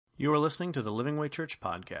You are listening to the Living Way Church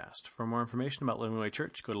podcast. For more information about Living Way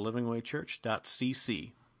Church, go to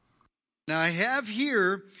livingwaychurch.cc. Now, I have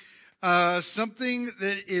here something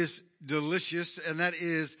that is delicious, and that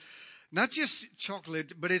is not just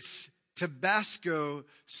chocolate, but it's Tabasco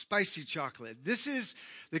spicy chocolate. This is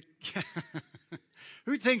the...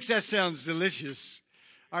 Who thinks that sounds delicious?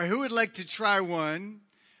 All right, who would like to try one?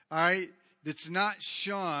 All right, that's not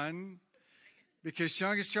Sean, because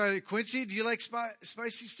Sean gets tried it. Quincy, do you like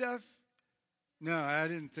spicy stuff? No, I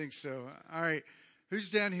didn't think so. All right, who's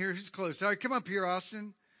down here? Who's close? All right, come up here,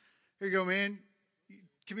 Austin. Here you go, man.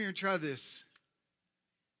 Come here and try this.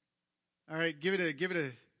 All right, give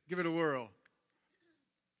it a whirl.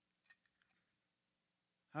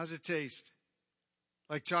 How's it taste?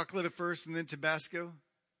 Like chocolate at first and then Tabasco?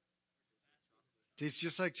 Tastes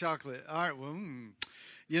just like chocolate. All right, well,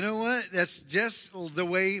 you know what? That's just the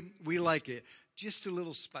way we like it. Just a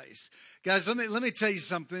little spice. Guys, let me tell you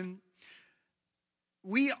something.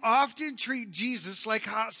 We often treat Jesus like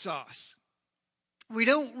hot sauce. We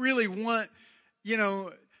don't really want,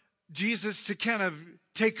 Jesus to kind of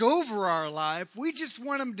take over our life. We just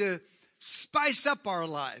want him to spice up our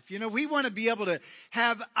life. We want to be able to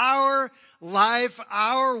have our life,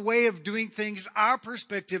 our way of doing things, our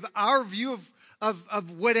perspective, our view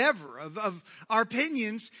of whatever, of our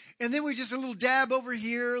opinions. And then we just a little dab over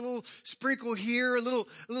here, a little sprinkle here, a little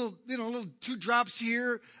 2 drops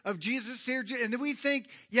here of Jesus here. And then we think,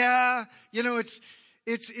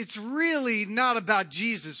 it's really not about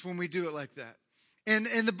Jesus when we do it like that. And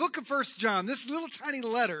in the book of 1 John, this little tiny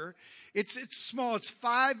letter, it's small. It's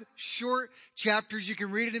 5 short chapters. You can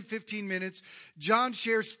read it in 15 minutes. John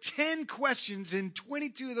shares 10 questions in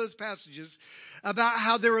 22 of those passages about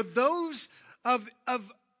how there are those of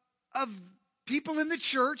people in the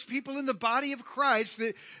church, people in the body of Christ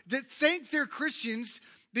that think they're Christians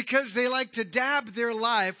because they like to dab their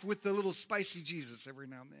life with the little spicy Jesus every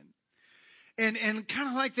now and then. And kind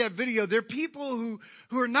of like that video, they're people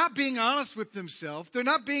who are not being honest with themselves. They're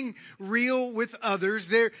not being real with others.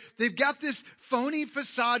 They've got this phony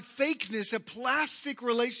facade, fakeness, a plastic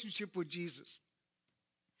relationship with Jesus.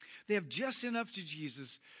 They have just enough to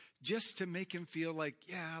Jesus just to make him feel like,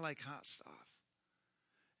 I like hot stuff.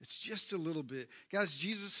 It's just a little bit. Guys,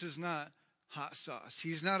 Jesus is not hot sauce.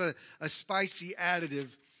 He's not a spicy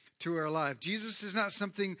additive to our life. Jesus is not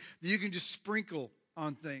something that you can just sprinkle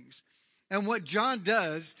on things. And what John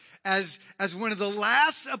does as one of the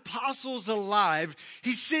last apostles alive,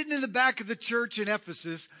 he's sitting in the back of the church in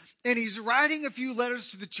Ephesus, and he's writing a few letters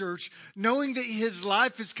to the church, knowing that his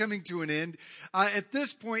life is coming to an end. At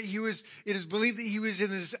this point, it is believed that he was in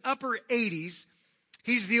his upper 80s.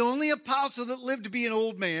 He's the only apostle that lived to be an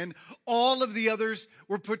old man. All of the others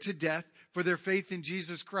were put to death for their faith in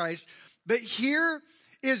Jesus Christ. But here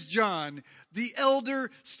is John, the elder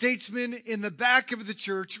statesman in the back of the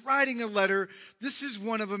church, writing a letter. This is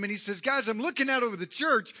one of them. And he says, guys, I'm looking out over the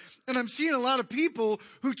church and I'm seeing a lot of people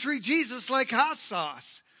who treat Jesus like hot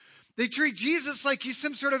sauce. They treat Jesus like he's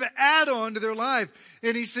some sort of add-on to their life.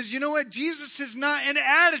 And he says, you know what? Jesus is not an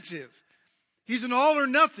additive. He's an all or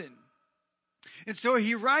nothing. And so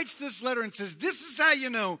he writes this letter and says, this is how you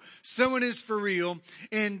know someone is for real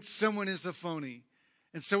and someone is a phony.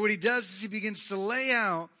 And so what he does is he begins to lay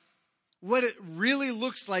out what it really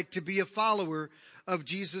looks like to be a follower of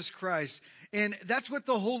Jesus Christ. And that's what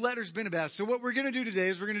the whole letter's been about. So what we're going to do today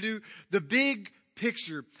is we're going to do the big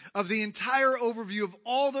picture of the entire overview of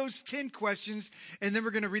all those 10 questions. And then we're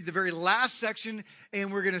going to read the very last section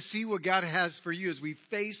and we're going to see what God has for you as we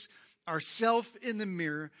face ourselves in the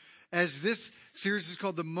mirror. As this series is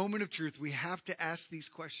called The Moment of Truth, we have to ask these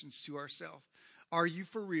questions to ourselves. Are you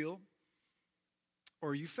for real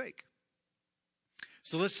or are you fake?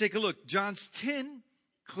 So let's take a look. John's 10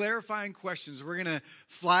 clarifying questions. We're going to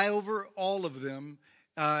fly over all of them,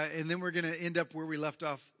 and then we're going to end up where we left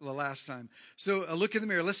off the last time. So a look in the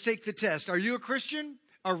mirror. Let's take the test. Are you a Christian?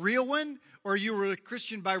 A real one? Or are you a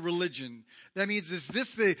Christian by religion? That means, is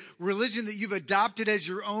this the religion that you've adopted as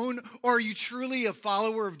your own, or are you truly a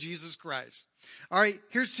follower of Jesus Christ? All right,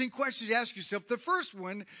 here's 10 questions to ask yourself. The first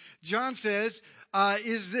one, John says,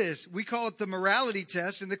 is this. We call it the morality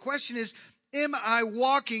test. And the question is, am I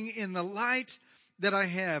walking in the light that I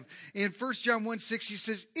have? In 1 John 1:6, he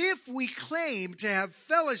says, if we claim to have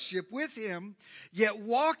fellowship with him, yet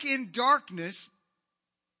walk in darkness,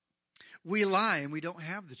 we lie and we don't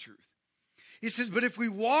have the truth. He says, but if we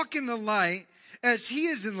walk in the light as he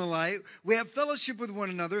is in the light, we have fellowship with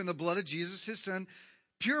one another, and the blood of Jesus, his son,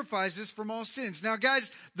 purifies us from all sins. Now,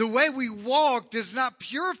 guys, the way we walk does not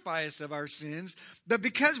purify us of our sins, but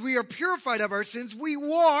because we are purified of our sins, we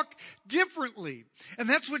walk differently. And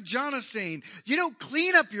that's what John is saying. You don't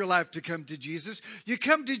clean up your life to come to Jesus. You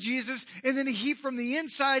come to Jesus, and then he, from the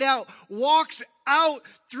inside out, walks out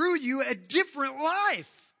through you a different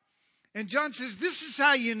life. And John says, this is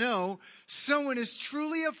how you know someone is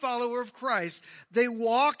truly a follower of Christ. They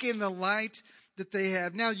walk in the light that they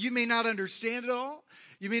have. Now, you may not understand it all.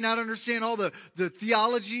 You may not understand all the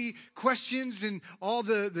theology questions and all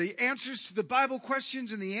the answers to the Bible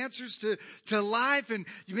questions and the answers to life. And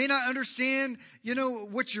you may not understand,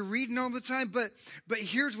 what you're reading all the time. But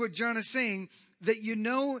here's what John is saying, that you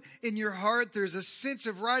know in your heart there's a sense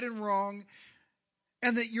of right and wrong,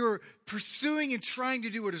 and that you're pursuing and trying to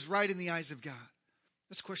do what is right in the eyes of God.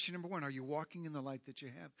 That's question number one. Are you walking in the light that you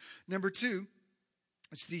have? Number two,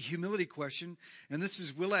 it's the humility question. And this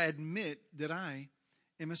is, will I admit that I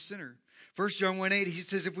am a sinner? 1 John 1:8, he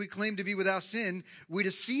says, if we claim to be without sin, we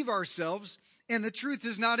deceive ourselves, and the truth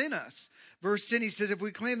is not in us. Verse 10, he says, if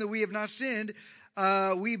we claim that we have not sinned,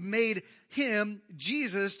 we've made him,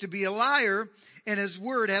 Jesus, to be a liar, and his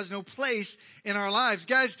word has no place in our lives.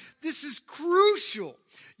 Guys, this is crucial.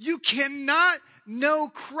 You cannot know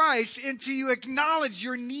Christ until you acknowledge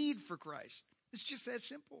your need for Christ. It's just that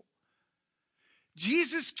simple.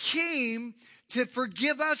 Jesus came to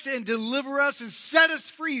forgive us and deliver us and set us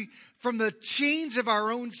free from the chains of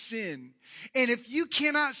our own sin. And if you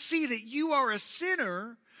cannot see that you are a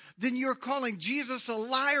sinner, then you're calling Jesus a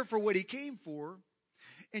liar for what he came for,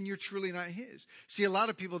 and you're truly not his. See, a lot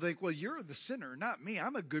of people think, well, you're the sinner, not me.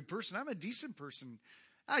 I'm a good person. I'm a decent person.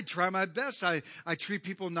 I try my best. I treat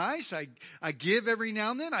people nice. I give every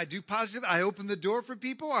now and then. I do positive. I open the door for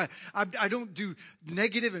people. I don't do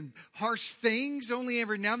negative and harsh things only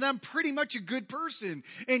every now and then. I'm pretty much a good person.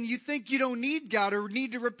 And you think you don't need God or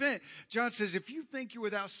need to repent. John says, if you think you're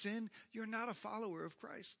without sin, you're not a follower of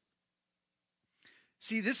Christ.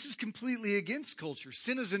 See, this is completely against culture.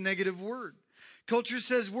 Sin is a negative word. Culture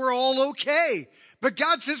says we're all okay, but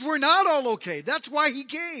God says we're not all okay. That's why he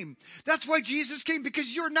came. That's why Jesus came,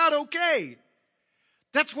 because you're not okay.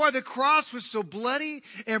 That's why the cross was so bloody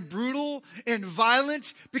and brutal and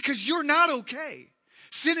violent, because you're not okay.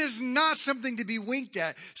 Sin is not something to be winked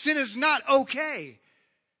at. Sin is not okay.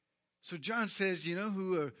 So John says, you know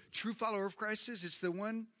who a true follower of Christ is? It's the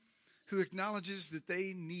one who acknowledges that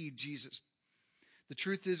they need Jesus. The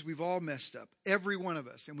truth is, we've all messed up, every one of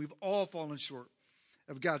us, and we've all fallen short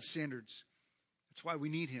of God's standards. That's why we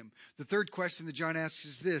need him. The third question that John asks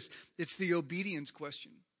is this. It's the obedience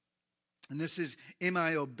question. And this is, am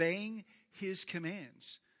I obeying his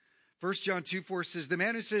commands? 1 John 2:4 says, the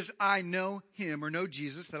man who says, I know him, or know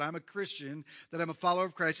Jesus, that I'm a Christian, that I'm a follower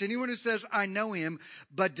of Christ. Anyone who says, I know him,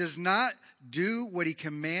 but does not do what he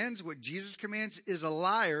commands, what Jesus commands, is a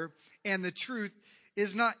liar, and the truth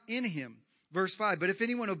is not in him. Verse 5, but if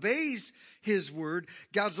anyone obeys his word,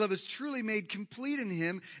 God's love is truly made complete in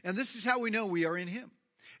him, and this is how we know we are in him.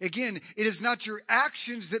 Again, it is not your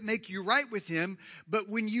actions that make you right with him, but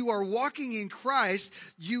when you are walking in Christ,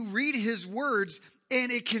 you read his words,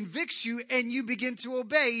 and it convicts you, and you begin to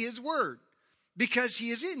obey his word, because he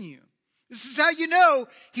is in you. This is how you know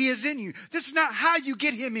he is in you. This is not how you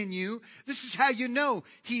get him in you. This is how you know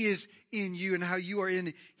he is in you and how you are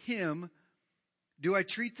in him. Do I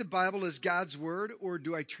treat the Bible as God's word, or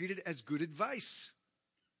do I treat it as good advice?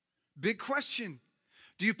 Big question.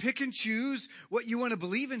 Do you pick and choose what you want to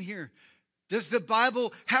believe in here? Does the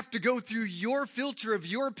Bible have to go through your filter of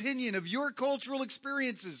your opinion, of your cultural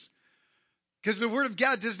experiences? Because the word of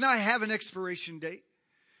God does not have an expiration date.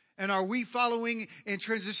 And are we following and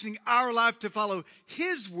transitioning our life to follow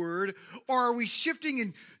his word, or are we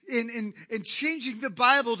shifting and changing the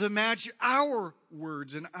Bible to match our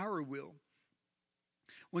words and our will?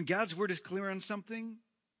 When God's word is clear on something,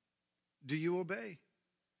 do you obey?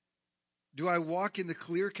 Do I walk in the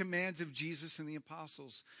clear commands of Jesus and the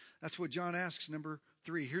apostles? That's what John asks, number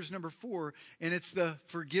 3. Here's number 4, and it's the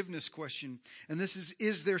forgiveness question. And this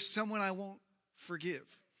is there someone I won't forgive?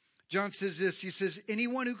 John says this, he says,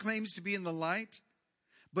 anyone who claims to be in the light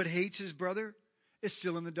but hates his brother is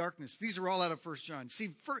still in the darkness. These are all out of 1 John.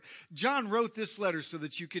 See, John wrote this letter so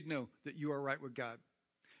that you could know that you are right with God.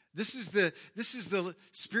 This is the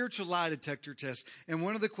spiritual lie detector test. And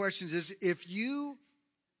one of the questions is, if you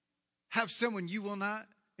have someone you will not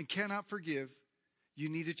and cannot forgive, you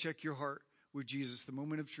need to check your heart with Jesus, the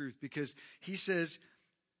moment of truth. Because he says,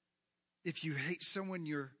 if you hate someone,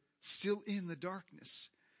 you're still in the darkness.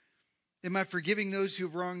 Am I forgiving those who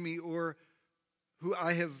have wronged me, or who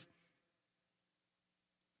I have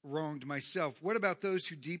wronged myself? What about those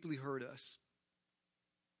who deeply hurt us?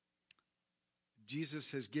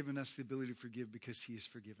 Jesus has given us the ability to forgive because he has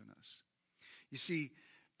forgiven us. You see,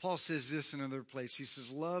 Paul says this in another place. He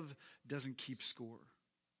says, love doesn't keep score.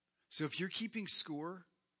 So if you're keeping score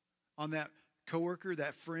on that coworker,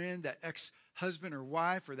 that friend, that ex-husband or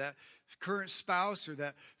wife, or that current spouse, or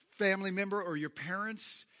that family member, or your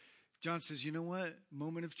parents, John says, you know what?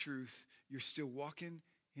 Moment of truth, you're still walking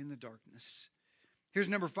in the darkness. Here's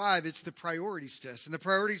number 5. It's the priorities test. And the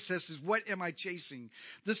priorities test is, what am I chasing?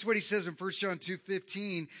 This is what he says in 1 John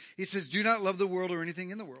 2:15. He says, do not love the world or anything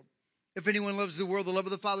in the world. If anyone loves the world, the love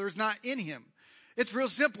of the Father is not in him. It's real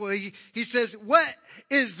simple. He says, what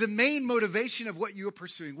is the main motivation of what you are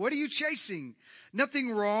pursuing? What are you chasing?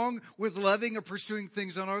 Nothing wrong with loving or pursuing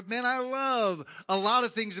things on earth. Man, I love a lot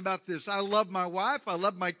of things about this. I love my wife. I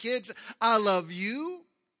love my kids. I love you.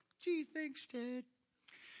 Gee, thanks, Dad.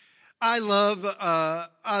 I love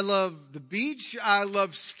the beach. I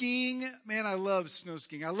love skiing. Man, I love snow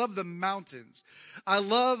skiing. I love the mountains. I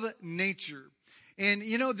love nature. And,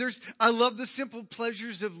 I love the simple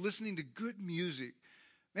pleasures of listening to good music.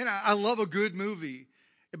 Man, I love a good movie.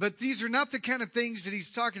 But these are not the kind of things that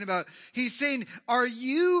he's talking about. He's saying, are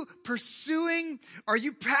you passionately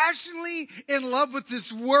in love with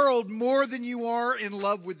this world more than you are in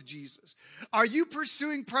love with Jesus? Are you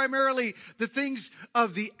pursuing primarily the things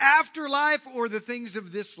of the afterlife or the things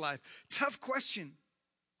of this life? Tough question.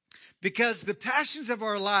 Because the passions of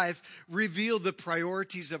our life reveal the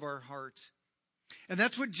priorities of our heart. And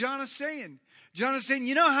that's what John is saying. John is saying,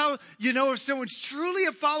 you know how you know if someone's truly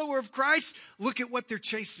a follower of Christ? Look at what they're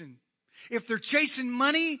chasing. If they're chasing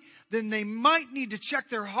money, then they might need to check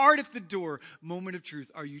their heart at the door. Moment of truth.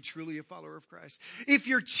 Are you truly a follower of Christ? If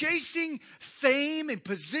you're chasing fame and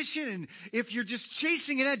position, and if you're just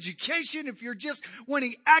chasing an education, if you're just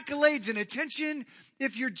wanting accolades and attention,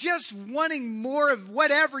 if you're just wanting more of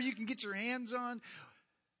whatever you can get your hands on,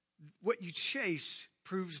 what you chase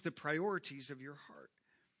proves the priorities of your heart.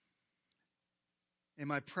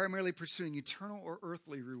 Am I primarily pursuing eternal or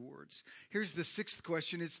earthly rewards? Here's the 6th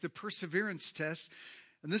question. It's the perseverance test.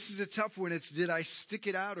 And this is a tough one. It's, did I stick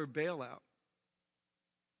it out or bail out?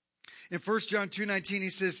 In 1 John 2:19, he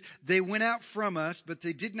says, they went out from us, but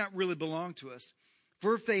they did not really belong to us.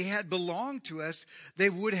 For if they had belonged to us, they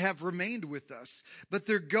would have remained with us. But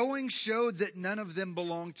their going showed that none of them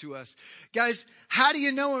belonged to us. Guys, how do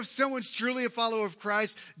you know if someone's truly a follower of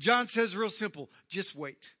Christ? John says real simple, just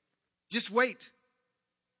wait. Just wait.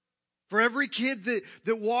 For every kid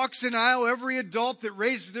that walks an aisle, every adult that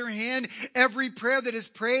raises their hand, every prayer that is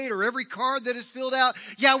prayed, or every card that is filled out,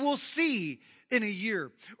 yeah, we'll see in a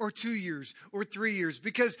year or 2 years or 3 years.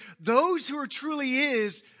 Because those who are truly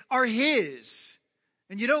his are his.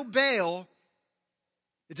 And you don't bail.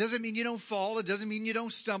 It doesn't mean you don't fall. It doesn't mean you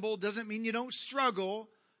don't stumble. It doesn't mean you don't struggle.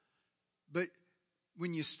 But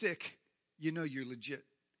when you stick, you know you're legit.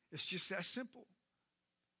 It's just that simple.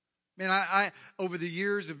 Man, I over the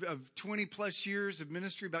years of 20 plus years of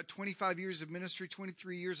ministry, about 25 years of ministry,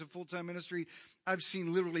 23 years of full-time ministry, I've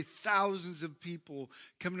seen literally thousands of people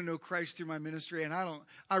come to know Christ through my ministry. And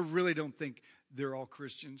I really don't think they're all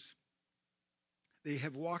Christians. They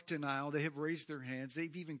have walked an aisle. They have raised their hands.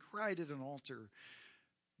 They've even cried at an altar.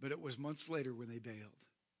 But it was months later when they bailed.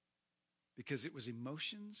 Because it was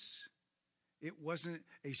emotions. It wasn't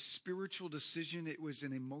a spiritual decision. It was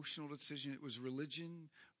an emotional decision. It was religion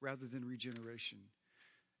rather than regeneration.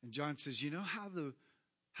 And John says, you know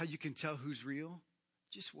how you can tell who's real?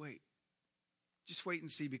 Just wait. Just wait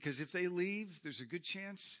and see. Because if they leave, there's a good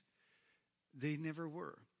chance they never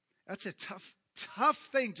were. That's a tough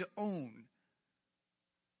thing to own.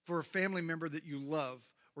 For a family member that you love,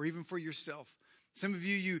 or even for yourself. Some of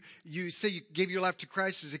you say you gave your life to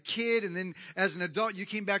Christ as a kid, and then as an adult you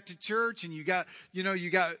came back to church and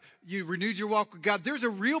you renewed your walk with God. There's a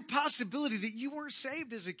real possibility that you weren't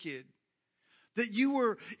saved as a kid. That you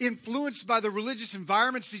were influenced by the religious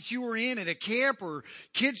environments that you were in at a camp or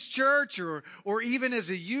kids' church or even as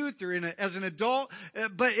a youth or as an adult.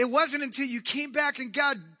 But it wasn't until you came back and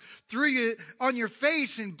God threw you on your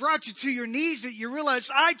face and brought you to your knees that you realized,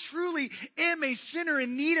 I truly am a sinner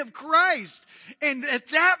in need of Christ. And at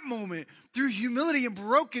that moment, through humility and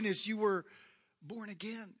brokenness, you were born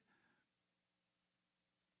again.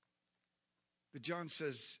 But John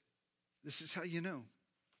says, this is how you know.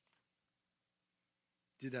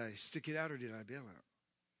 Did I stick it out or did I bail out?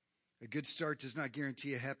 A good start does not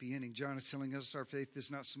guarantee a happy ending. John is telling us our faith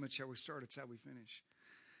is not so much how we start, it's how we finish.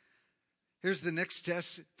 Here's the next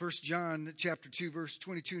test, 1 John chapter 2, verse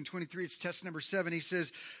 22 and 23. It's test number 7. He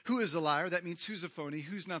says, who is a liar? That means who's a phony,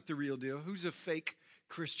 who's not the real deal, who's a fake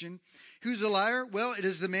Christian. Who's a liar? Well, it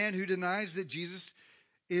is the man who denies that Jesus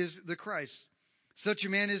is the Christ. Such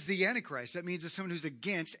a man is the Antichrist. That means it's someone who's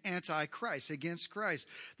against anti-Christ, against Christ.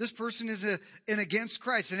 This person is an against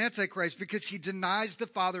Christ, an antichrist, because he denies the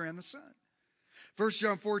Father and the Son. 1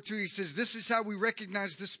 John 4:2, he says, this is how we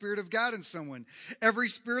recognize the Spirit of God in someone. Every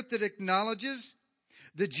spirit that acknowledges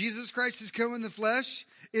that Jesus Christ has come in the flesh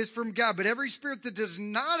is from God. But every spirit that does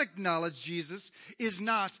not acknowledge Jesus is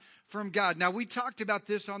not from God. Now, we talked about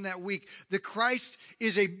this on that week. The Christ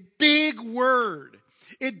is a big word.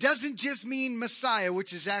 It doesn't just mean Messiah,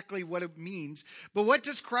 which is exactly what it means. But what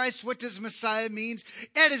does Christ, what does Messiah means?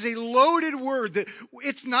 It is a loaded word. That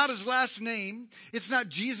it's not his last name. It's not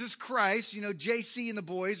Jesus Christ, JC and the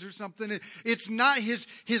boys or something. It's not his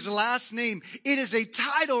last name. It is a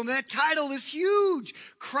title, and that title is huge.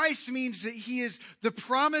 Christ means that he is the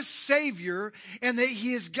promised Savior and that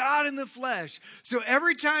he is God in the flesh. So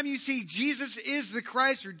every time you see Jesus is the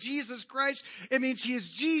Christ or Jesus Christ, it means he is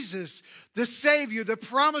Jesus, the Savior, the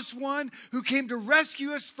promised one who came to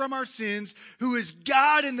rescue us from our sins, who is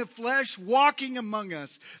God in the flesh walking among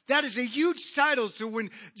us. That is a huge title. So when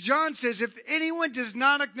John says, if anyone does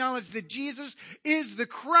not acknowledge that Jesus is the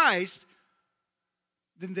Christ,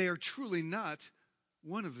 then they are truly not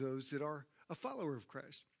one of those that are a follower of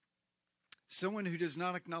Christ. Someone who does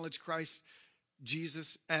not acknowledge Christ,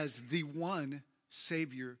 Jesus, as the one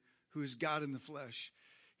Savior who is God in the flesh,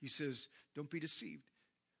 he says, don't be deceived.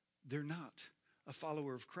 They're not a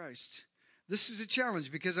follower of Christ. This is a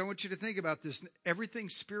challenge because I want you to think about this. Everything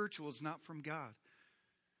spiritual is not from God.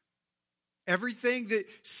 Everything that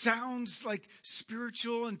sounds like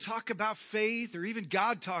spiritual and talk about faith or even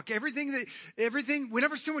God talk, everything,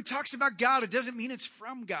 whenever someone talks about God, it doesn't mean it's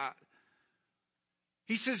from God.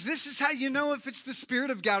 He says, this is how you know if it's the Spirit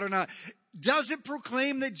of God or not. Does it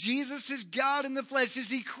proclaim that Jesus is God in the flesh? Is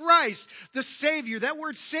he Christ, the Savior? That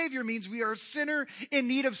word Savior means we are a sinner in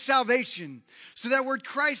need of salvation. So that word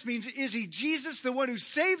Christ means, is he Jesus, the one who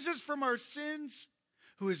saves us from our sins,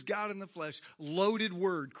 who is God in the flesh? Loaded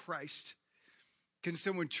word, Christ. Can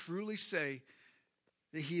someone truly say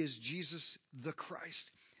that he is Jesus the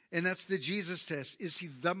Christ? And that's the Jesus test. Is he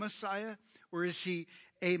the Messiah or is he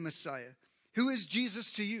a Messiah? Who is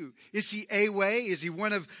Jesus to you? Is he a way? Is he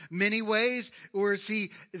one of many ways? Or is he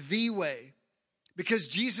the way? Because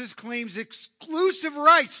Jesus claims exclusive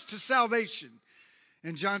rights to salvation.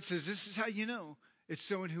 And John says, this is how you know. It's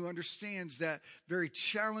someone who understands that very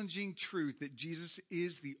challenging truth that Jesus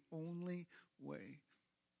is the only way.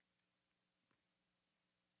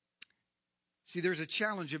 See, there's a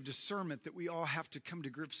challenge of discernment that we all have to come to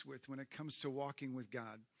grips with when it comes to walking with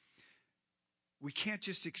God. We can't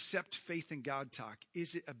just accept faith in God talk.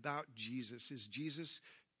 Is it about Jesus? Is Jesus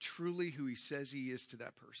truly who he says he is to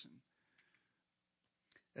that person?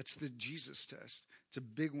 That's the Jesus test. It's a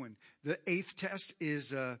big one. The 8th test is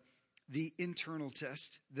the internal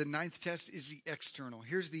test. The 9th test is the external.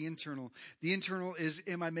 Here's the internal. The internal is,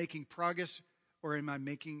 am I making progress or am I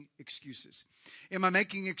making excuses? Am I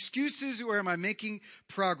making excuses or am I making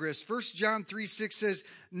progress? 1 John 3:6 says,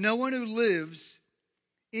 no one who lives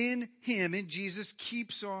in him, in Jesus,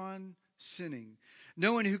 keeps on sinning.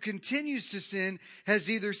 No one who continues to sin has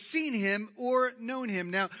either seen him or known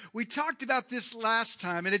him. Now, we talked about this last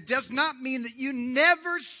time, and it does not mean that you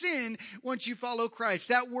never sin once you follow Christ.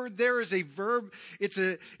 That word there is a verb. It's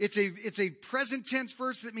a present tense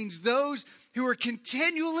verse that means those who are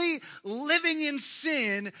continually living in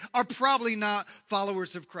sin are probably not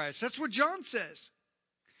followers of Christ. That's what John says.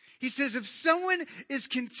 He says if someone is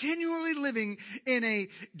continually living in a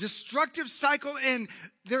destructive cycle and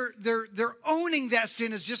they're owning that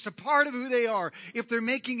sin as just a part of who they are, if they're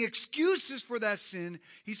making excuses for that sin,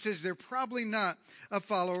 he says they're probably not a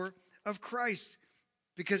follower of Christ.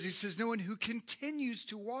 Because he says no one who continues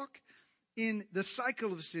to walk in the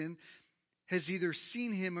cycle of sin has either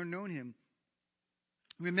seen him or known him.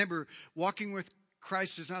 Remember, walking with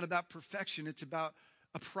Christ is not about perfection. It's about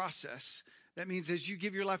a process. That means as you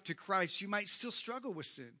give your life to Christ, you might still struggle with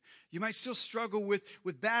sin. You might still struggle with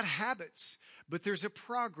bad habits. But there's a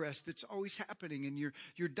progress that's always happening. And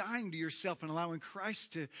you're dying to yourself and allowing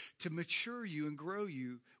Christ to mature you and grow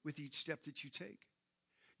you with each step that you take.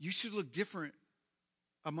 You should look different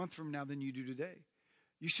a month from now than you do today.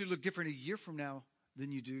 You should look different a year from now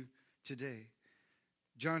than you do today.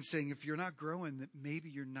 John's saying if you're not growing, that maybe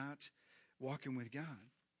you're not walking with God.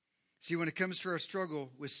 See, when it comes to our struggle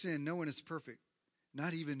with sin, no one is perfect,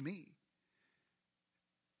 not even me.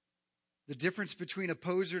 The difference between a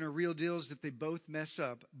poser and a real deal is that they both mess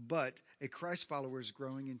up, but a Christ follower is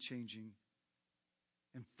growing and changing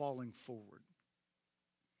and falling forward.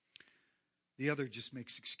 The other just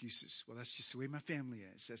makes excuses. Well, that's just the way my family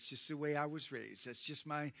is. That's just the way I was raised. That's just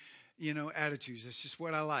my, attitudes. That's just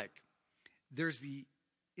what I like. there's the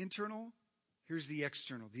internal, here's the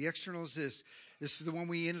external. The external is this. This is the one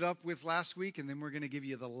we ended up with last week, and then we're going to give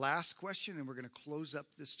you the last question, and we're going to close up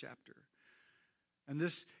this chapter. And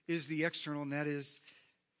this is the external, and that is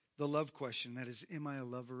the love question. That is, am I a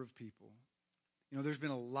lover of people? You know, there's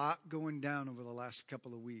been a lot going down over the last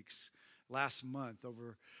couple of weeks, last month,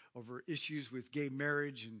 over issues with gay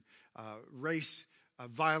marriage and race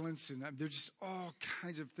violence, and there's just all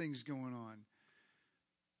kinds of things going on.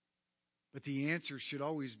 But the answer should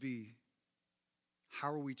always be,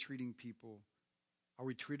 how are we treating people? Are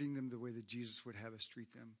we treating them the way that Jesus would have us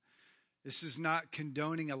treat them? This is not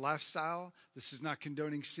condoning a lifestyle. This is not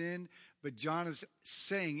condoning sin. But John is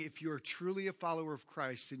saying, if you are truly a follower of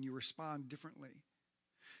Christ, then you respond differently.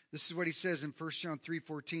 This is what he says in 1 John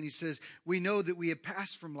 3:14. He says, we know that we have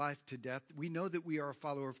passed from life to death. We know that we are a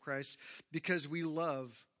follower of Christ because we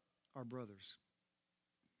love our brothers.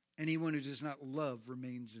 Anyone who does not love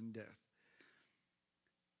remains in death.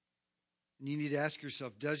 And you need to ask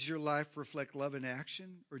yourself, does your life reflect love in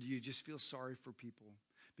action, or do you just feel sorry for people?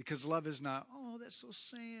 Because love is not, oh, that's so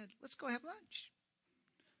sad. Let's go have lunch.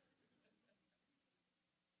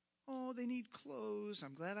 Oh, they need clothes.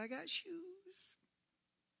 I'm glad I got shoes.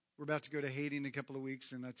 We're about to go to Haiti in a couple of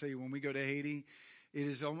weeks, and I tell you, when we go to Haiti, it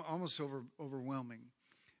is almost overwhelming.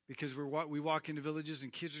 Because we walk into villages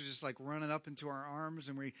and kids are just like running up into our arms,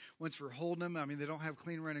 and once we're holding them, I mean, they don't have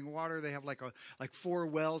clean running water. They have like 4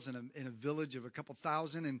 wells in a village of a couple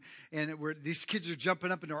thousand, and these kids are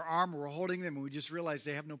jumping up into our arm, and we're holding them, and we just realize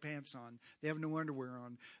they have no pants on, they have no underwear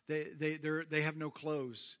on, they have no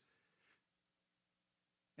clothes,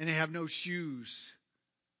 and they have no shoes,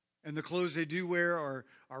 and the clothes they do wear are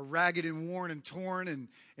ragged and worn and torn,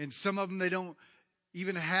 and some of them they don't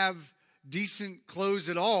even have decent clothes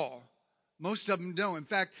at all. Most of them don't. In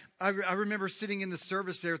fact, I remember sitting in the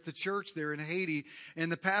service there at the church there in Haiti,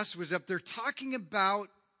 and the pastor was up there talking about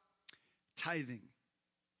tithing.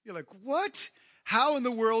 You're like, what? How in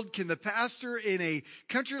the world can the pastor in a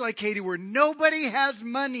country like Haiti where nobody has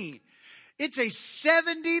money? It's a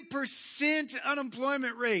 70%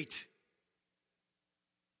 unemployment rate.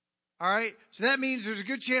 All right? So that means there's a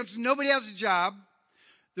good chance nobody has a job.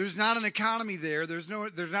 There's not an economy there. There's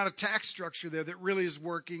not a tax structure there that really is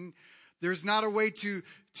working. There's not a way to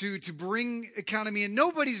bring economy in.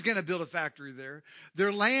 Nobody's going to build a factory there.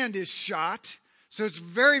 Their land is shot. So it's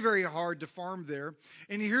very, very hard to farm there.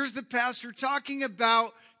 And here's the pastor talking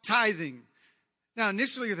about tithing. Now,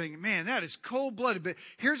 initially you're thinking, man, that is cold-blooded. But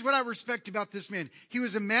here's what I respect about this man. He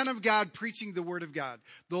was a man of God preaching the Word of God,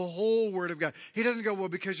 the whole Word of God. He doesn't go, well,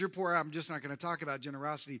 because you're poor, I'm just not going to talk about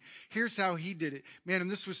generosity. Here's how he did it. Man,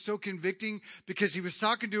 and this was so convicting because he was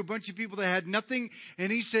talking to a bunch of people that had nothing.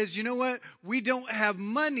 And he says, you know what? We don't have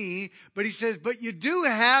money. But he says, but you do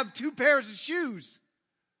have 2 pairs of shoes.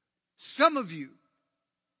 Some of you.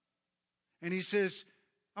 And he says,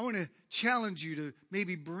 I want to challenge you to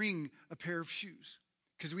maybe bring a pair of shoes,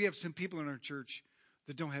 because we have some people in our church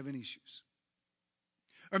that don't have any shoes.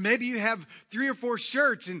 Or maybe you have 3 or 4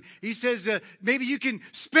 shirts, and he says maybe you can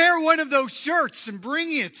spare one of those shirts and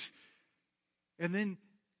bring it. And then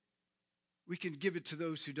we can give it to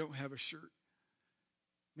those who don't have a shirt.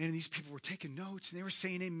 Man, these people were taking notes, and they were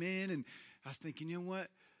saying amen. And I was thinking, you know what?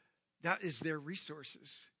 That is their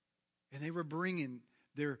resources. And they were bringing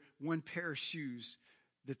their 1 pair of shoes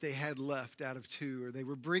that they had left out of 2, or they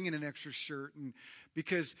were bringing an extra shirt. And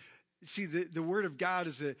because, see, the Word of God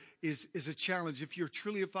is a challenge. If you're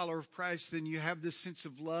truly a follower of Christ, then you have this sense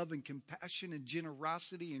of love and compassion and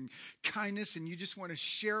generosity and kindness, and you just want to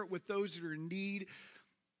share it with those that are in need.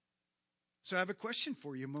 So I have a question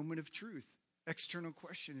for you, a moment of truth. External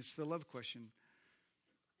question. It's the love question.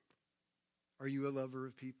 Are you a lover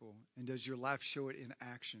of people? And does your life show it in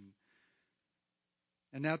action?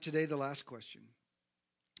 And now today, the last question.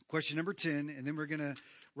 Question number 10, and then we're going to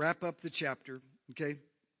wrap up the chapter, okay?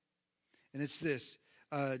 And it's this.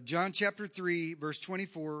 John chapter 3, verse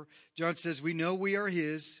 24, John says, we know we are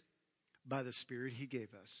His by the Spirit He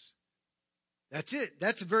gave us. That's it.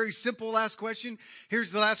 That's a very simple last question.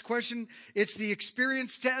 Here's the last question. It's the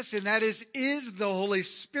experience test, and that is the Holy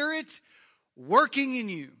Spirit working in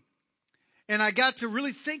you? And I got to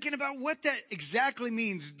really thinking about what that exactly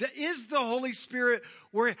means. Is the Holy Spirit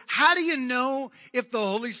working? How do you know if the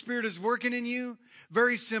Holy Spirit is working in you?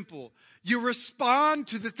 Very simple. You respond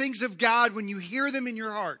to the things of God when you hear them in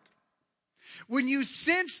your heart. When you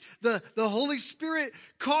sense the Holy Spirit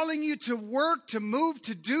calling you to work, to move,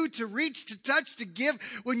 to do, to reach, to touch, to give,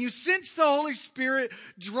 when you sense the Holy Spirit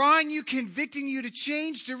drawing you, convicting you to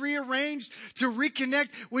change, to rearrange, to reconnect,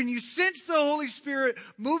 when you sense the Holy Spirit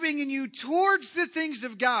moving in you towards the things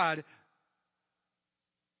of God,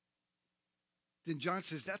 then John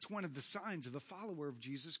says that's one of the signs of a follower of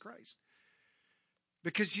Jesus Christ.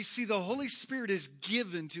 Because you see, the Holy Spirit is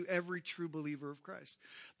given to every true believer of Christ.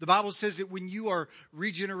 The Bible says that when you are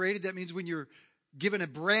regenerated, that means when you're given a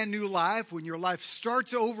brand new life, when your life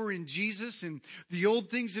starts over in Jesus and the old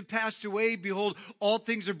things have passed away, behold, all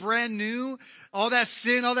things are brand new. All that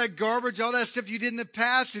sin, all that garbage, all that stuff you did in the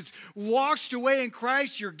past, it's washed away in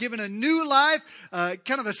Christ. You're given a new life,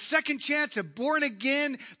 kind of a second chance, a born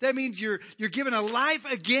again. That means you're given a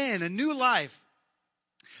life again, a new life.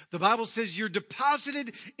 The Bible says you're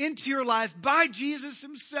deposited into your life by Jesus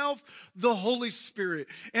himself, the Holy Spirit.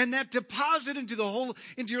 And that deposit into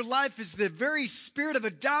your life is the very spirit of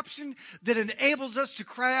adoption that enables us to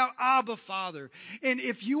cry out, Abba, Father. And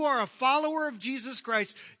if you are a follower of Jesus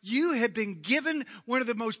Christ, you have been given one of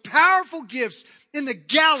the most powerful gifts in the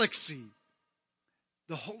galaxy,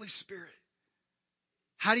 the Holy Spirit.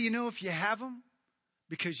 How do you know if you have him?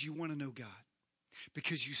 Because you want to know God.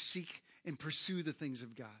 Because you seek and pursue the things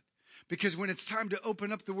of God. Because when it's time to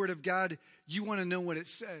open up the Word of God, you want to know what it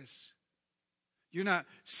says. You're not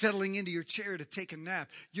settling into your chair to take a nap.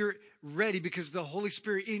 You're ready because the Holy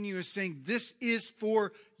Spirit in you is saying, this is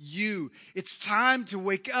for you. It's time to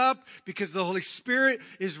wake up because the Holy Spirit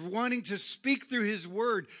is wanting to speak through His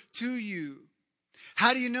Word to you.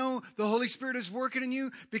 How do you know the Holy Spirit is working in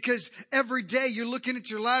you? Because every day you're looking at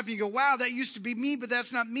your life and you go, wow, that used to be me, but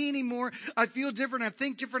that's not me anymore. I feel different. I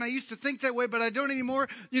think different. I used to think that way, but I don't anymore.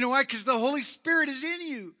 You know why? Because the Holy Spirit is in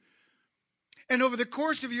you. And over the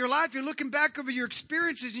course of your life, you're looking back over your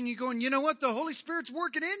experiences and you're going, you know what? The Holy Spirit's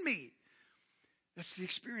working in me. That's the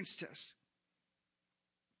experience test.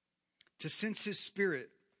 To sense His Spirit,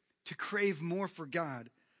 to crave more for God,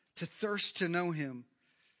 to thirst to know Him.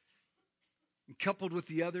 And coupled with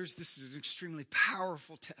the others, this is an extremely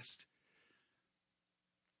powerful test.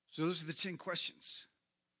 So those are the 10 questions.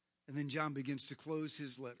 And then John begins to close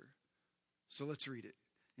his letter. So let's read it.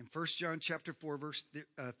 In 1 John chapter 4, verse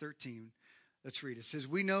 13, let's read it. It says,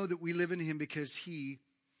 we know that we live in Him because He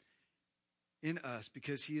is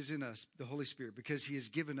in us, the Holy Spirit, because He has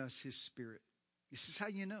given us His Spirit. This is how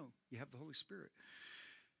you know you have the Holy Spirit.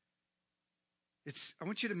 I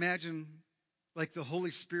want you to imagine like the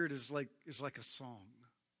Holy Spirit is like a song.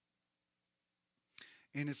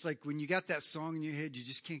 And it's like when you got that song in your head, you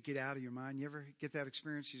just can't get out of your mind. You ever get that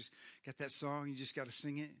experience? You just got that song, you just got to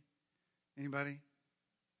sing it. Anybody?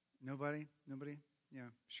 Nobody? Nobody? Yeah,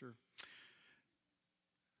 sure.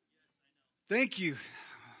 Thank you.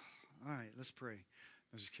 All right, let's pray.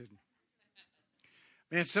 I was just kidding.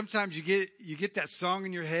 Man, sometimes you get that song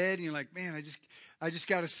in your head and you're like, man, I just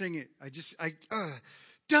got to sing it.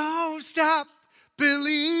 Don't stop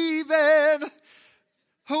believing.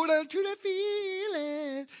 Hold on to that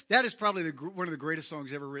feeling. That is probably one of the greatest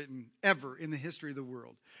songs ever written, ever in the history of the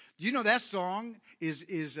world. Do you know that song is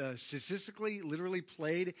statistically, literally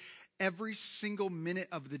played every single minute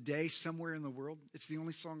of the day somewhere in the world? It's the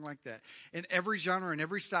only song like that. In every genre, in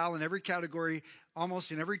every style, in every category,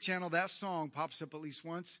 almost in every channel, that song pops up at least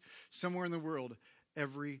once somewhere in the world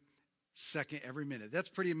every second, every minute. That's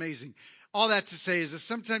pretty amazing. All that to say is that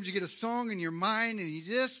sometimes you get a song in your mind and you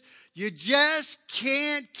just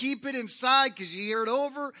can't keep it inside because you hear it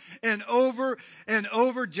over and over and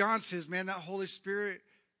over. John says, man, that Holy Spirit,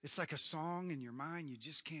 it's like a song in your mind you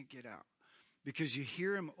just can't get out. Because you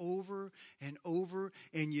hear Him over and over,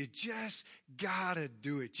 and you just got to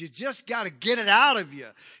do it. You just got to get it out of you.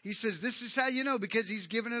 He says, this is how you know, because He's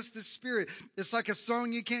given us the Spirit. It's like a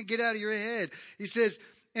song you can't get out of your head. He says,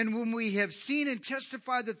 and when we have seen and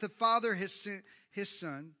testified that the Father has sent His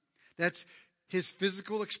Son, that's His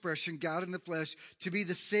physical expression, God in the flesh, to be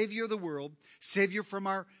the Savior of the world, Savior from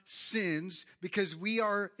our sins, because we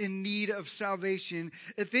are in need of salvation.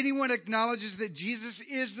 If anyone acknowledges that Jesus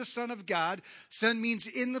is the Son of God, Son means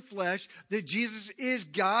in the flesh, that Jesus is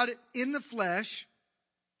God in the flesh,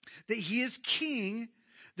 that He is King,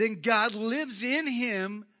 then God lives in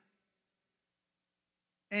Him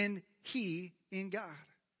and He in God.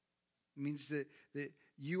 It means that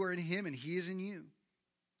you are in Him and He is in you.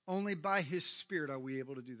 Only by His Spirit are we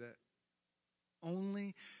able to do that.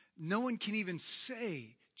 Only, no one can even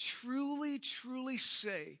say, truly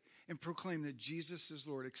say and proclaim that Jesus is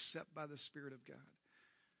Lord except by the Spirit of God.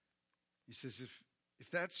 He says,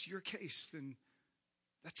 if that's your case, then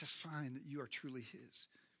that's a sign that you are truly His.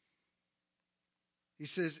 He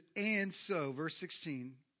says, and so, verse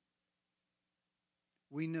 16,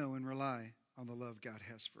 we know and rely on the love God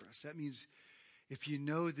has for us. That means if you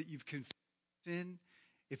know that you've confessed sin,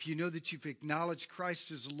 if you know that you've acknowledged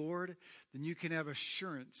Christ as Lord, then you can have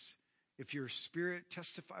assurance, if your spirit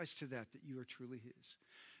testifies to that you are truly His.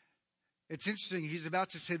 It's interesting. He's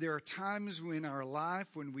about to say there are times in our life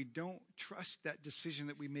when we don't trust that decision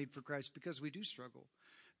that we made for Christ because we do struggle,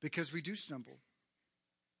 because we do stumble.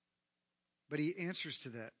 But he answers to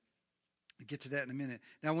that. We'll get to that in a minute.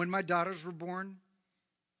 Now, when my daughters were born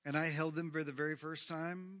and I held them for the very first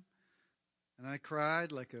time and I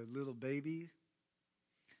cried like a little baby,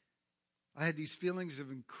 I had these feelings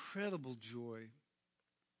of incredible joy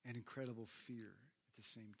and incredible fear at the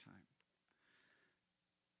same time.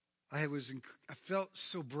 I felt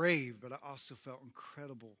so brave, but I also felt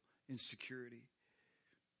incredible insecurity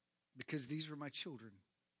because these were my children.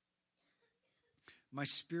 My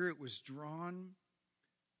spirit was drawn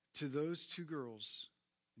to those two girls.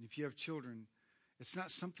 And if you have children, it's not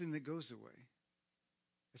something that goes away.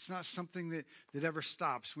 It's not something that ever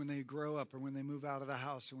stops when they grow up or when they move out of the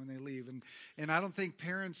house or when they leave. And I don't think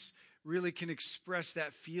parents really can express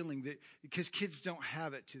that feeling because kids don't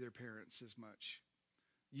have it to their parents as much.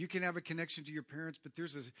 You can have a connection to your parents, but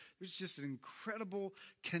there's just an incredible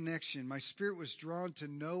connection. My spirit was drawn to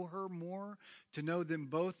know her more, to know them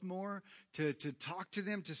both more, to talk to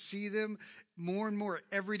them, to see them more and more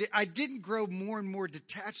every day. I didn't grow more and more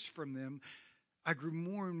detached from them. I grew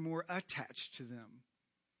more and more attached to them.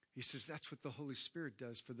 He says that's what the Holy Spirit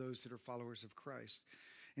does for those that are followers of Christ.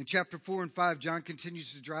 In chapter 4 and 5, John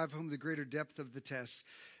continues to drive home the greater depth of the test.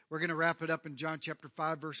 We're going to wrap it up in John chapter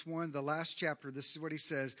 5, verse 1, the last chapter. This is what he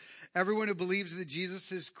says. Everyone who believes that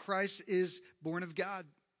Jesus is Christ is born of God.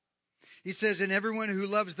 He says, and everyone who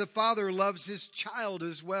loves the Father loves his child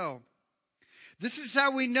as well. This is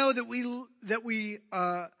how we know that we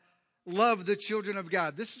love the children of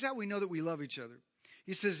God. This is how we know that we love each other.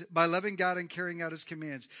 He says, by loving God and carrying out his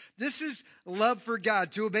commands. This is love for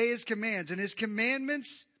God, to obey his commands. And his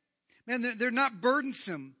commandments, man, they're not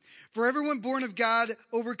burdensome. For everyone born of God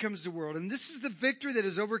overcomes the world. And this is the victory that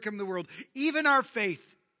has overcome the world, even our faith.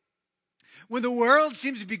 When the world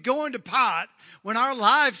seems to be going to pot, when our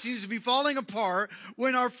life seems to be falling apart,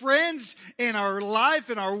 when our friends and our life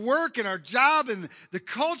and our work and our job and the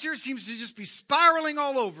culture seems to just be spiraling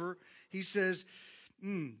all over, he says,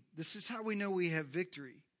 this is how we know we have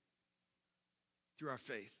victory, through our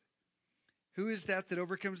faith. Who is that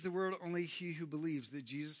overcomes the world? Only he who believes that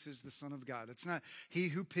Jesus is the Son of God. It's not he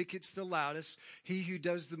who pickets the loudest, he who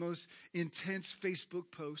does the most intense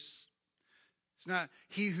Facebook posts. It's not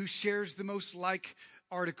he who shares the most like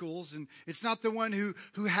articles, and it's not the one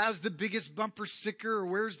who has the biggest bumper sticker or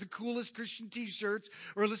wears the coolest Christian t-shirts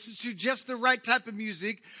or listens to just the right type of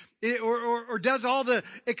music or does all the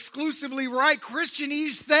exclusively right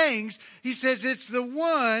Christianese things. He says it's the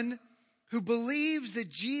one who believes that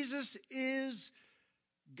Jesus is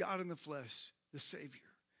God in the flesh, the Savior.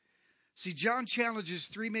 See, John challenges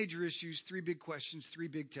three major issues, three big questions, three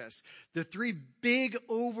big tests. The three big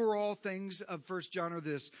overall things of 1 John are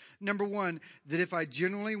this. Number one, that if I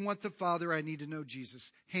genuinely want the Father, I need to know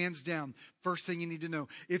Jesus. Hands down, first thing you need to know.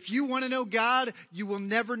 If you want to know God, you will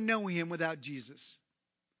never know him without Jesus.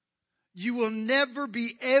 You will never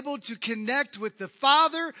be able to connect with the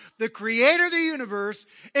Father, the creator of the universe,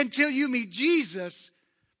 until you meet Jesus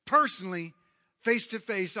personally, face to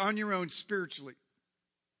face, on your own, spiritually.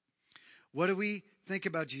 What do we think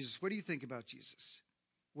about Jesus? What do you think about Jesus?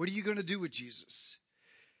 What are you going to do with Jesus?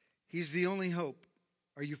 He's the only hope.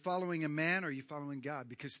 Are you following a man or are you following God?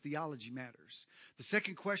 Because theology matters. The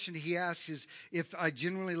second question he asks is, if I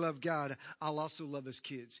genuinely love God, I'll also love his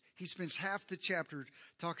kids. He spends half the chapter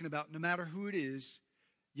talking about no matter who it is,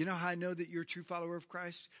 you know how I know that you're a true follower of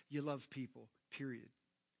Christ? You love people, period.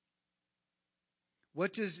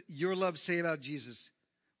 What does your love say about Jesus?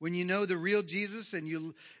 When you know the real Jesus and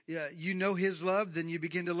you know his love, then you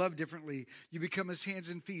begin to love differently. You become his hands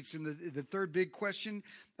and feet. And the third big question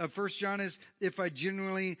of 1 John is, if I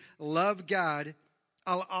genuinely love God,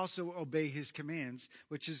 I'll also obey his commands,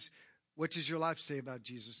 which is, what does your life say about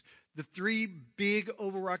Jesus? The three big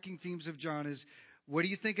overarching themes of John is, what do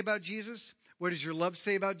you think about Jesus? What does your love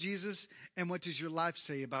say about Jesus? And what does your life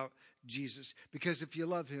say about Jesus? Because if you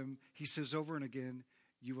love him, he says over and again,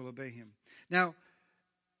 you will obey him. Now,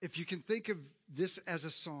 if you can think of this as a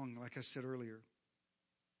song, like I said earlier,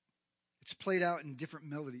 it's played out in different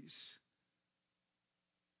melodies.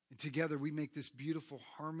 And together we make this beautiful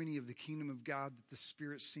harmony of the kingdom of God that the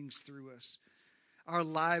Spirit sings through us. Our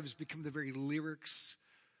lives become the very lyrics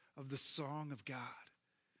of the song of God.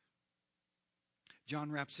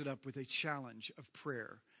 John wraps it up with a challenge of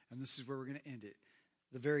prayer. And this is where we're going to end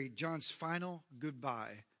it. John's final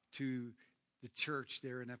goodbye to the church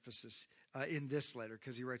there in Ephesus. In this letter,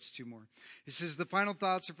 because he writes two more. He says, the final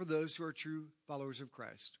thoughts are for those who are true followers of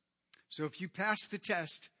Christ. So if you pass the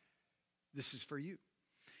test, this is for you.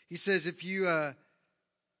 He says, if you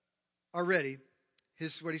already.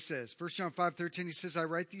 Here's what he says. 1 John 5:13, he says, I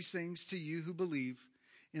write these things to you who believe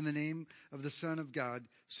in the name of the Son of God,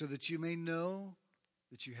 so that you may know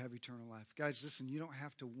that you have eternal life. Guys, listen, you don't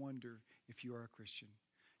have to wonder if you are a Christian.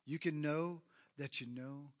 You can know that you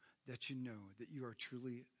know that you know that you are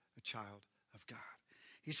truly a child of God.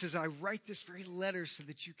 He says, I write this very letter so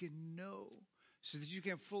that you can know, so that you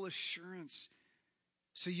can have full assurance,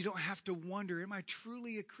 so you don't have to wonder, am I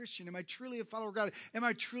truly a Christian? Am I truly a follower of God? Am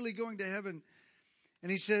I truly going to heaven?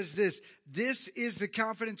 And he says this is the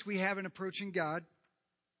confidence we have in approaching God,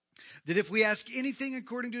 that if we ask anything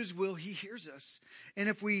according to his will, he hears us. And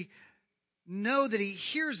if we know that he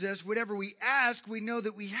hears us, whatever we ask, we know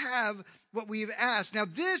that we have what we have asked. Now,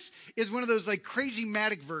 this is one of those like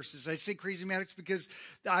crazy-matic verses. I say crazy-matics because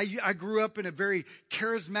I grew up in a very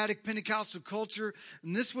charismatic Pentecostal culture,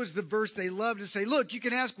 and this was the verse they loved to say, look, you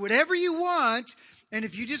can ask whatever you want, and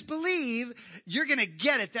if you just believe, you're going to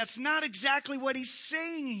get it. That's not exactly what he's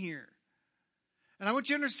saying here. And I want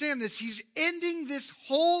you to understand this. He's ending this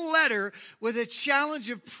whole letter with a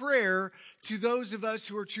challenge of prayer to those of us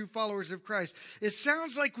who are true followers of Christ. It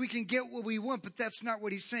sounds like we can get what we want, but that's not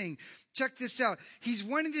what he's saying. Check this out. He's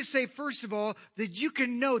wanting to say, first of all, that you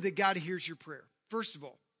can know that God hears your prayer. First of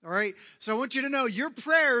all. All right. So I want you to know your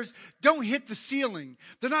prayers don't hit the ceiling.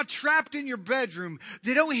 They're not trapped in your bedroom.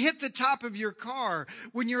 They don't hit the top of your car.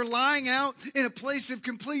 When you're lying out in a place of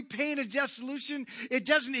complete pain and dissolution, it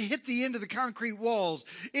doesn't hit the end of the concrete walls.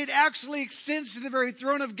 It actually extends to the very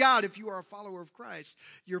throne of God. If you are a follower of Christ,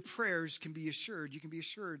 your prayers can be assured. You can be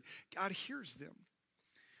assured God hears them.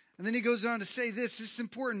 And then he goes on to say this is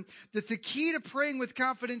important, that the key to praying with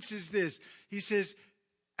confidence is this. He says,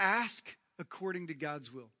 ask according to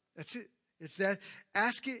God's will. That's it. It's that.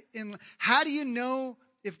 Ask it in. How do you know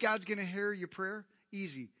if God's going to hear your prayer?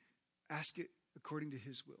 Easy. Ask it according to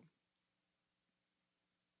his will.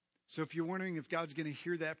 So if you're wondering if God's going to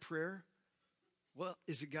hear that prayer, well,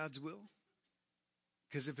 is it God's will?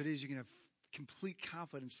 Because if it is, you can have complete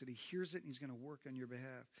confidence that he hears it and he's going to work on your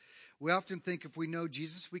behalf. We often think if we know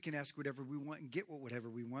Jesus, we can ask whatever we want and get whatever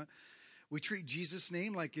we want. We treat Jesus'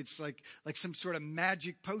 name like it's like some sort of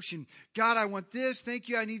magic potion. God, I want this. Thank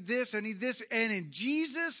you. I need this. I need this. And in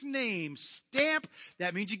Jesus' name, stamp.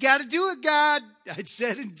 That means you got to do it, God. I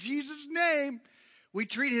said in Jesus' name. We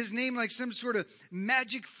treat his name like some sort of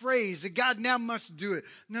magic phrase that God now must do it.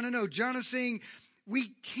 No. John is saying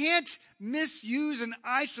we can't misuse and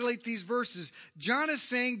isolate these verses. John is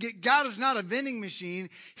saying God is not a vending machine.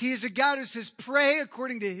 He is a God who says pray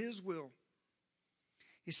according to his will.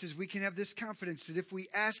 He says we can have this confidence that if we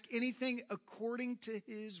ask anything according to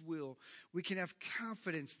his will, we can have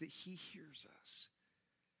confidence that he hears us.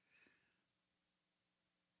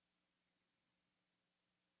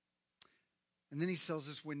 And then he tells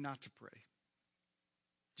us when not to pray.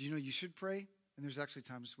 Do you know you should pray? And there's actually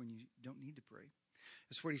times when you don't need to pray.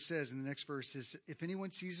 That's what he says in the next verse. Is if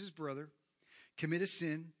anyone sees his brother commit a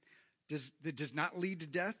sin that does not lead to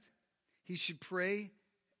death, he should pray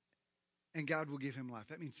and God will give him life.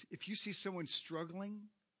 That means if you see someone struggling,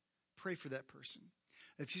 pray for that person.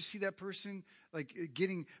 If you see that person like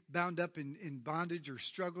getting bound up in bondage or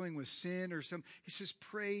struggling with sin or something, he says,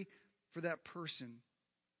 pray for that person.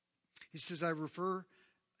 He says, I'm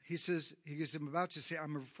about to say,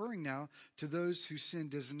 I'm referring now to those whose sin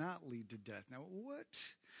does not lead to death. Now,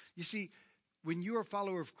 what? You see, when you are a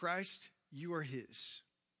follower of Christ, you are his.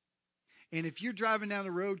 And if you're driving down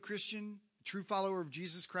the road, Christian, true follower of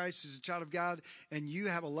Jesus Christ, as a child of God, and you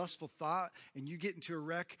have a lustful thought and you get into a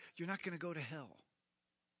wreck, you're not going to go to hell.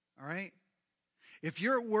 All right? If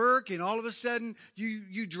you're at work and all of a sudden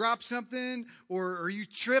you drop something or you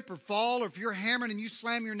trip or fall, or if you're hammering and you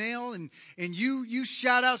slam your nail and you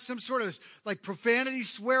shout out some sort of like profanity,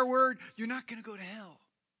 swear word, you're not going to go to hell.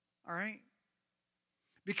 All right?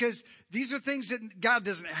 Because these are things that God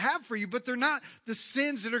doesn't have for you, but they're not the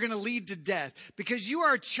sins that are going to lead to death. Because you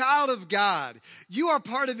are a child of God. You are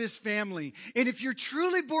part of his family. And if you're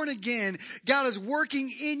truly born again, God is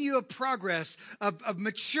working in you a progress of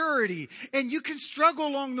maturity. And you can struggle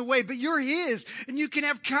along the way, but you're his. And you can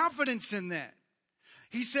have confidence in that.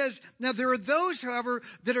 He says, now there are those, however,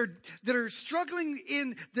 that are struggling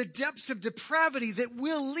in the depths of depravity that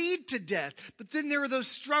will lead to death. But then there are those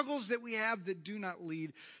struggles that we have that do not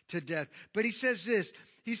lead to death. But he says this,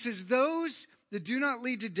 he says, those that do not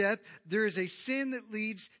lead to death, there is a sin that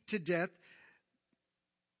leads to death.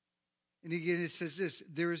 And again, it says this,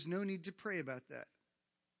 there is no need to pray about that.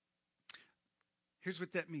 Here's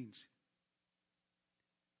what that means.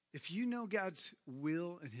 If you know God's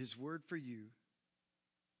will and his word for you,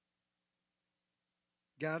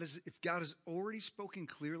 if God has already spoken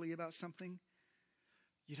clearly about something,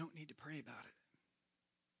 you don't need to pray about it.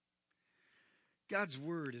 God's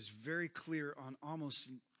word is very clear on almost,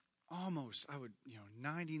 I would,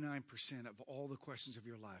 99% of all the questions of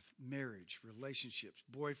your life. Marriage, relationships,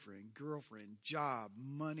 boyfriend, girlfriend, job,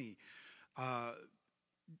 money,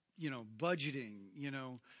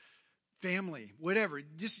 budgeting, family, whatever.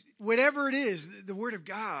 Just whatever it is, the word of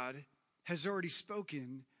God has already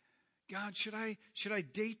spoken. God, should I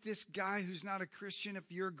date this guy who's not a Christian?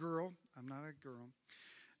 If you're a girl, I'm not a girl.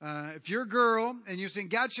 If you're a girl and you're saying,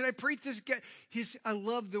 God, should I pray this guy? I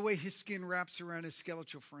love the way his skin wraps around his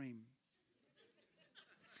skeletal frame.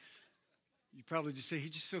 You probably just say, he's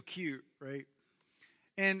just so cute, right?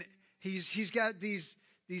 And he's got these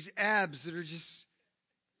abs that are just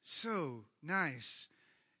so nice.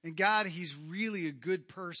 And God, he's really a good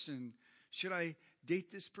person. Should I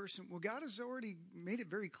date this person? Well, God has already made it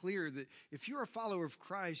very clear that if you're a follower of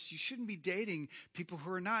Christ, you shouldn't be dating people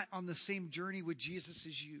who are not on the same journey with Jesus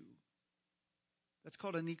as you. That's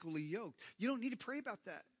called unequally yoked. You don't need to pray about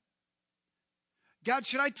that. God,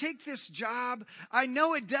 should I take this job? I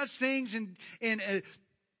know it does things and it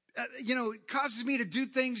causes me to do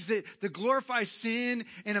things that glorify sin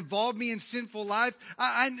and involve me in sinful life.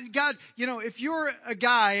 God, if you're a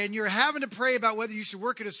guy and you're having to pray about whether you should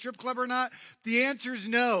work at a strip club or not, the answer is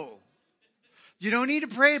no. You don't need to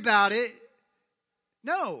pray about it.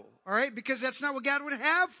 No, all right? Because that's not what God would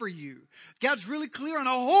have for you. God's really clear on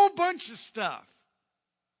a whole bunch of stuff.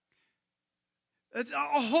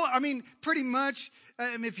 Pretty much.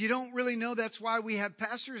 If you don't really know, that's why we have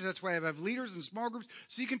pastors. That's why I have leaders and small groups.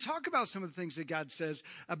 So you can talk about some of the things that God says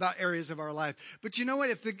about areas of our life. But you know what?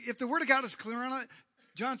 If the Word of God is clear on it,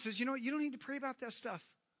 John says, you know what? You don't need to pray about that stuff.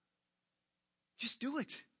 Just do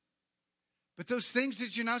it. But those things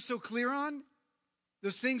that you're not so clear on,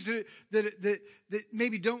 those things that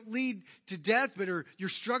maybe don't lead to death, but you're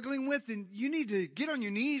struggling with, then you need to get on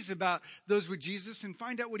your knees about those with Jesus and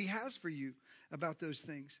find out what He has for you about those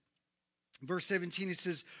things. Verse 17, it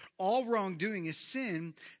says, all wrongdoing is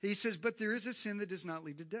sin. He says, but there is a sin that does not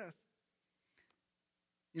lead to death.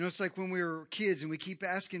 It's like when we were kids and we keep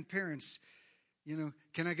asking parents,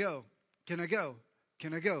 can I go? Can I go?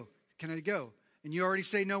 Can I go? Can I go? And you already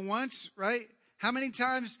say no once, right? How many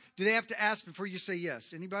times do they have to ask before you say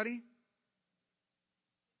yes? Anybody?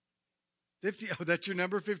 50? Oh, that's your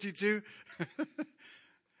number, 52?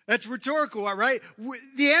 That's rhetorical, right?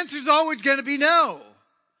 The answer is always going to be no.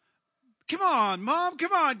 Come on, Mom.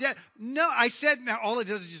 Come on, Dad. No, I said now. All it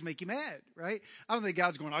does is just make you mad, right? I don't think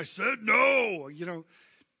God's going, I said no,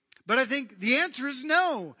 But I think the answer is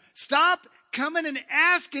no. Stop coming and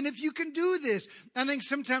asking if you can do this. I think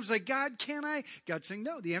sometimes like, God, can I? God's saying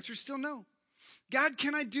no. The answer is still no. God,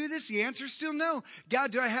 can I do this? The answer is still no.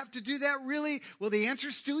 God, do I have to do that really? Well, the answer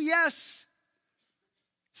is still yes.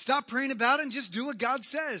 Stop praying about it and just do what God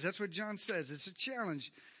says. That's what John says. It's a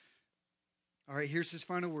challenge. All right, here's his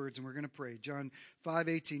final words, and we're going to pray. John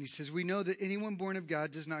 5:18, he says, we know that anyone born of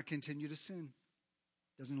God does not continue to sin.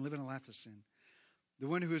 Doesn't live in a life of sin. The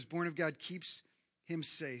one who is born of God keeps him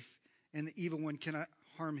safe, and the evil one cannot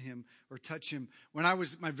harm him or touch him. When I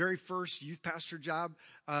was, my very first youth pastor job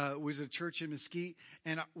was a church in Mesquite,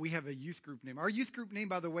 and we have a youth group name. Our youth group name,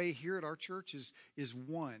 by the way, here at our church is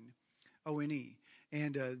ONE, O-N-E.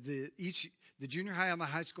 And the junior high and the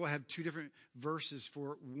high school have two different verses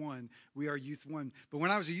for one. We are Youth One. But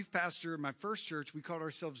when I was a youth pastor in my first church, we called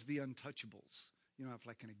ourselves the Untouchables.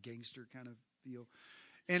 Like kind of gangster kind of feel.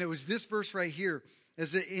 And it was this verse right here.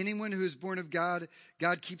 As that anyone who is born of God,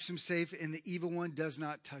 God keeps him safe, and the evil one does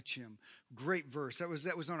not touch him. Great verse. That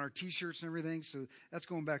was on our T-shirts and everything. So that's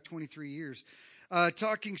going back 23 years.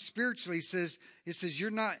 Talking spiritually, it says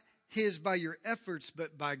you're not his by your efforts,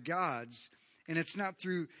 but by God's. And it's not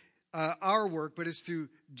through our work, but it's through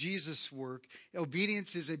Jesus' work.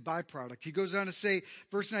 Obedience is a byproduct. He goes on to say,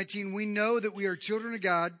 verse 19, we know that we are children of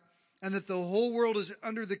God and that the whole world is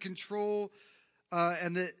under the control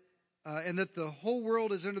and that the whole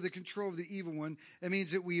world is under the control of the evil one. That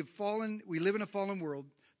means that we live in a fallen world.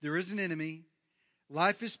 There is an enemy.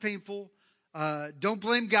 Life is painful. Don't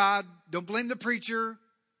blame God. Don't blame the preacher.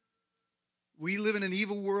 We live in an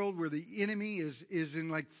evil world where the enemy is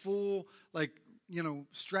in full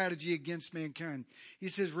strategy against mankind. He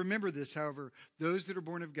says, remember this, however, those that are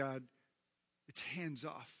born of God, it's hands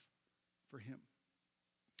off for him.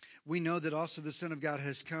 We know that also the Son of God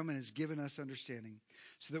has come and has given us understanding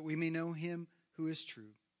so that we may know him who is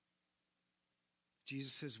true.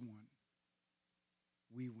 Jesus has won.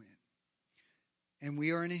 We win. And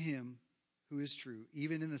we are in him who is true,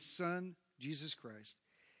 even in the Son, Jesus Christ.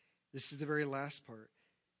 This is the very last part.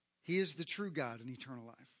 He is the true God and eternal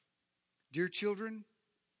life. Dear children,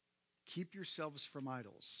 Keep yourselves from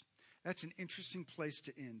idols. That's an interesting place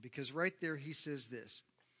to end, because right there he says this.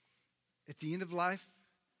 At the end of life,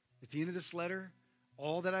 at the end of this letter,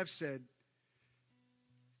 all that I've said,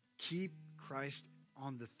 keep Christ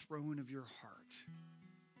on the throne of your heart.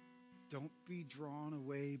 Don't be drawn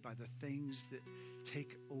away by the things that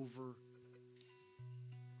take over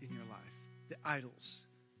in your life, the idols.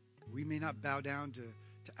 We may not bow down to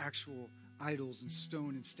actual idols and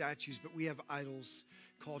stone and statues, but we have idols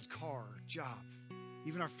called car, job.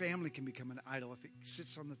 Even our family can become an idol if it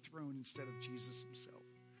sits on the throne instead of Jesus himself.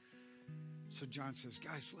 So John says,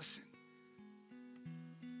 guys, listen.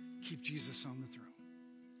 Keep Jesus on the throne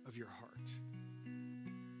of your heart.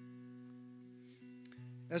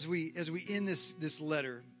 As we end this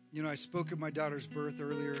letter, I spoke of my daughter's birth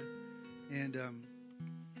earlier, and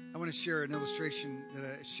I want to share an illustration that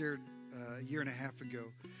I shared a year and a half ago.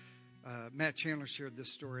 Matt Chandler shared this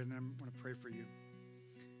story, and I want to pray for you.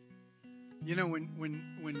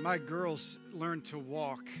 When my girls learned to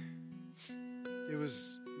walk, it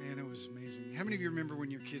was amazing. How many of you remember when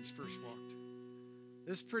your kids first walked? It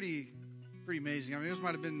was pretty amazing. I mean, it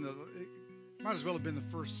might as well have been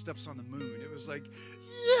the first steps on the moon. It was like,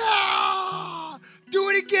 yeah, do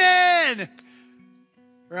it again,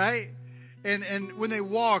 right? And when they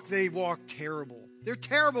walk terrible. They're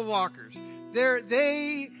terrible walkers.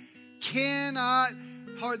 They cannot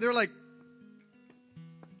hard. They're like,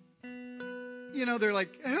 they're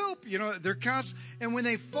like, help, they're constant. And when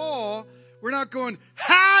they fall, we're not going,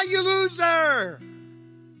 ha, you loser.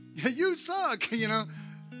 You suck,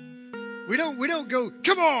 We don't go,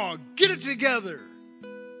 come on, get it together.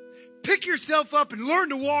 Pick yourself up and learn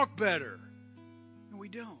to walk better. No, we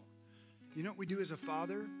don't. You know what we do as a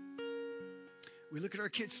father? We look at our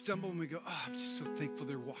kids stumble and we go, oh, I'm just so thankful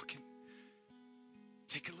they're walking.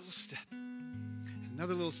 Take a little step.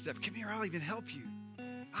 Another little step. Come here, I'll even help you.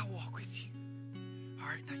 I'll walk with you. All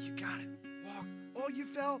right, now you got it. Walk. Oh, you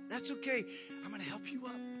fell? That's okay. I'm going to help you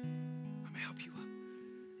up.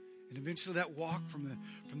 And eventually that walk from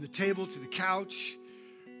the table to the couch,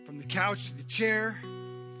 from the couch to the chair,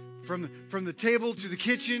 from the table to the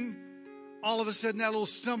kitchen, all of a sudden that little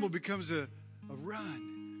stumble becomes a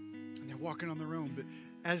run. And they're walking on their own. But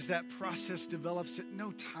as that process develops, at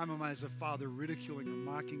no time am I as a father ridiculing or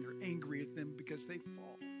mocking or angry at them because they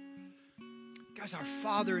fall. Guys, our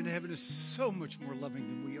Father in heaven is so much more loving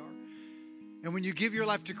than we are. And when you give your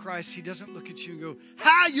life to Christ, he doesn't look at you and go,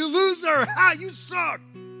 ha, you loser, ha, you suck.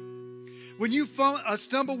 When you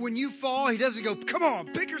stumble, when you fall, he doesn't go, come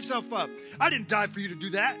on, pick yourself up. I didn't die for you to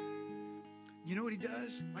do that. You know what he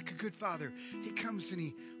does? Like a good father, he comes and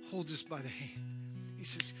he holds us by the hand. He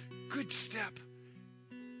says, good step.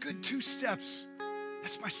 Good 2 steps.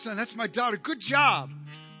 That's my son. That's my daughter. Good job.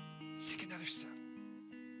 Take another step.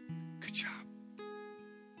 Good job.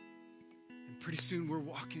 And pretty soon we're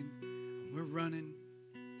walking, we're running,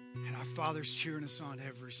 and our Father's cheering us on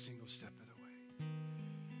every single step of the way.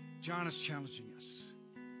 John is challenging us.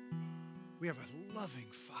 We have a loving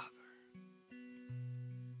Father.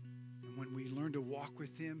 And when we learn to walk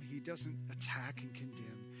with him, he doesn't attack and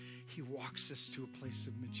condemn. He walks us to a place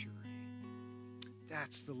of maturity.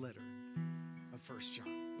 That's the letter of 1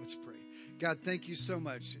 John. Let's pray. God, thank you so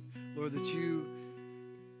much, Lord, that you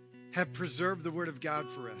have preserved the word of God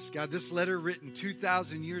for us. God, this letter written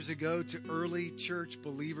 2,000 years ago to early church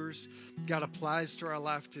believers, God, applies to our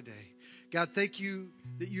life today. God, thank you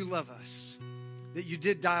that you love us, that you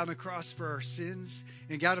did die on the cross for our sins.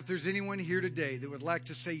 And God, if there's anyone here today that would like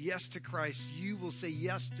to say yes to Christ, you will say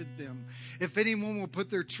yes to them. If anyone will put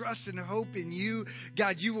their trust and hope in you,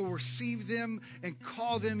 God, you will receive them and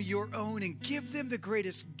call them your own and give them the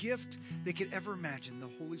greatest gift they could ever imagine, the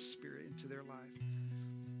Holy Spirit, into their life.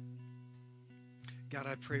 God,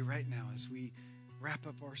 I pray right now as we wrap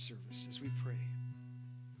up our service, as we pray,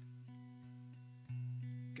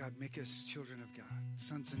 God, make us children of God,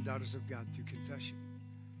 sons and daughters of God through confession.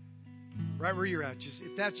 Right where you're at, just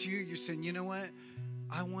if that's you, you're saying, you know what?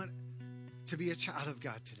 I want to be a child of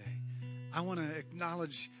God today. I want to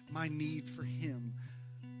acknowledge my need for him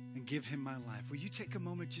and give him my life. Will you take a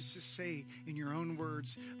moment just to say in your own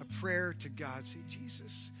words a prayer to God? Say,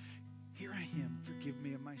 Jesus, here I am. Forgive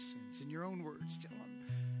me of my sins. In your own words, tell him,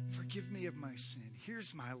 forgive me of my sin.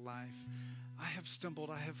 Here's my life. I have stumbled.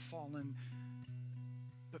 I have fallen.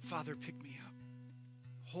 But Father, pick me up.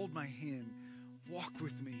 Hold my hand. Walk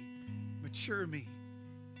with me. Mature me.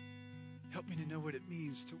 Help me to know what it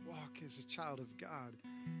means to walk as a child of God.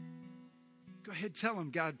 Go ahead, tell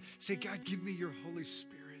him, God. Say, God, give me your Holy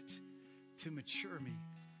Spirit to mature me.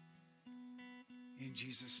 In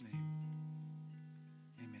Jesus' name.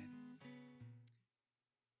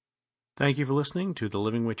 Thank you for listening to the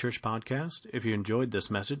Living Way Church podcast. If you enjoyed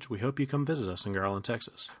this message, we hope you come visit us in Garland,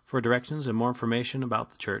 Texas. For directions and more information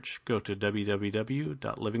about the church, go to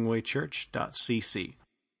www.livingwaychurch.cc.